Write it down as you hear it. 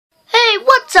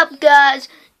up, guys?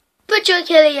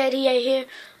 ButcherKelly88 here,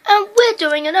 and we're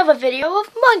doing another video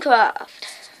of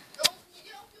Minecraft.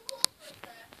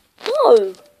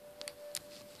 No.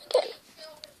 Okay.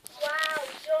 Wow,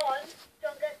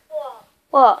 John, guess what?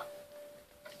 What?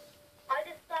 I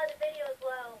just started the video as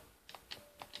well.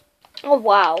 Oh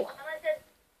wow. And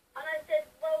I said,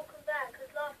 welcome back, because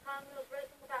last time we were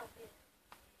racing without you.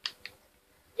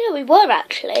 Yeah, we were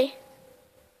actually.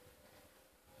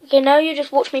 Okay, now you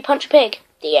just watch me punch a pig.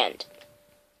 The end.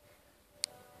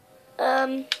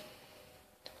 I'm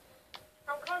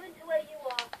coming to where you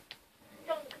are.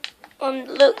 John,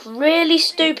 Look really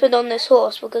stupid on this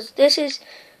horse because this is.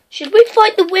 Should we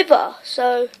fight the Wither?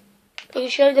 So we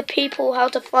show the people how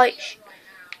to fight,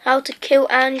 how to kill,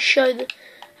 and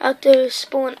how to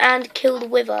spawn and kill the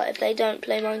Wither if they don't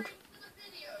play Minecraft.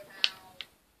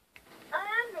 I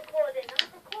am recording.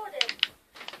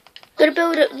 Gotta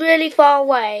build it really far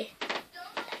away.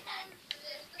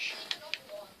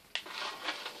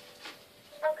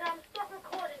 Okay, I'm stop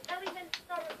recording. Tell me when to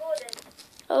stop recording.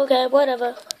 Okay,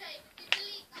 whatever.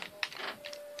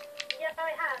 Yeah,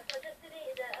 I have. I just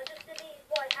deleted it. I just deleted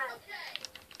what I had.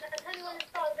 I'll tell you when to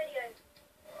start the video.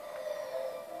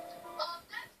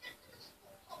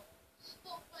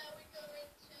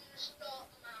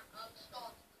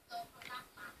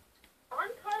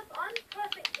 I'm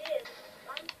perfect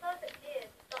here.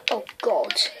 Oh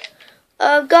God.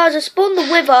 Guys, I spawned the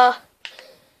Wither.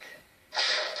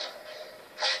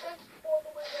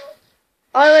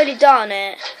 I already done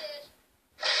it.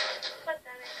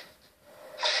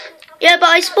 Yeah, but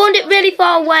I spawned it really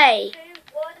far away.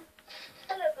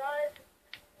 Hello, guys.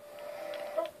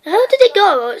 How did it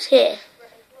go? Oh, it's here.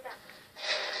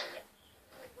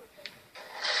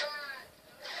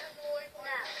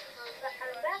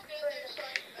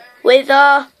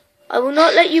 Wither, I will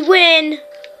not let you win.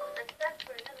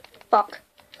 Buck.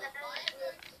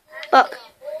 Buck.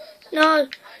 No,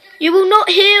 you will not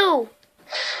heal.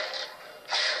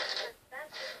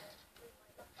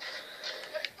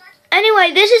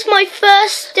 Anyway, this is my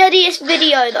first steadiest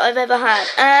video that I've ever had.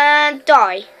 And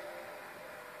die.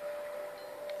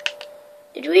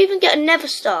 Did we even get a Nether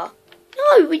Star?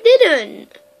 No, we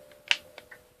didn't.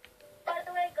 By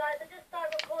the way, guys, I just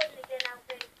started recording again,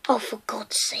 Alfie. Oh, for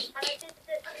God's sake. And I did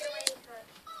this in the intro.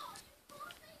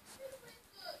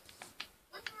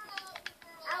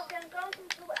 Alfie, I'm going to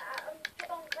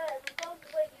John Curve. I'm going to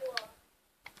where you are.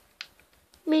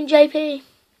 Me and JP.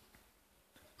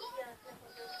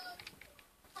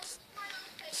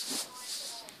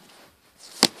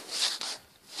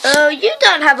 Oh, you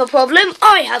don't have a problem.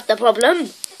 I have the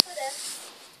problem.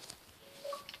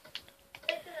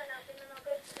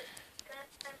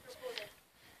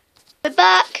 We're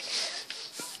back.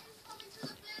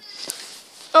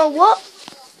 Oh, what?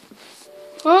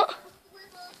 What?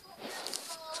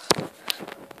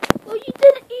 Well, you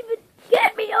didn't even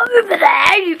get me over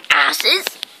there, you asses.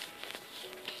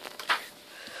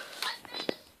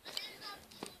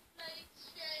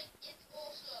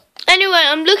 Anyway,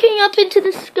 I'm looking up into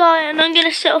the sky and I'm going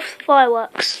to set off the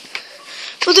fireworks.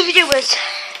 For the viewers,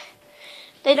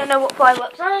 they don't know what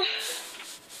fireworks are in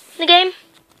the game.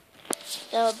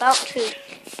 They're about to.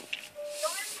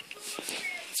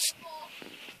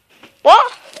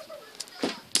 What?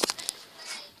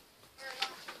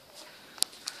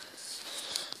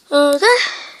 Oh, there.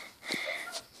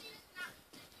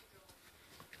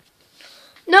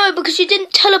 No, because you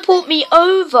didn't teleport me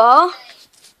over.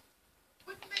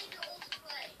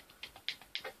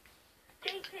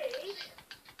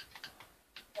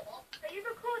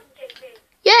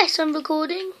 Yes, I'm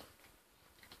recording.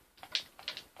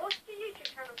 What's your YouTube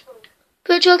channel called?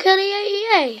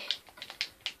 ButcherKelly88.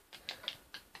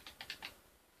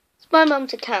 It's my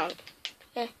mum's account.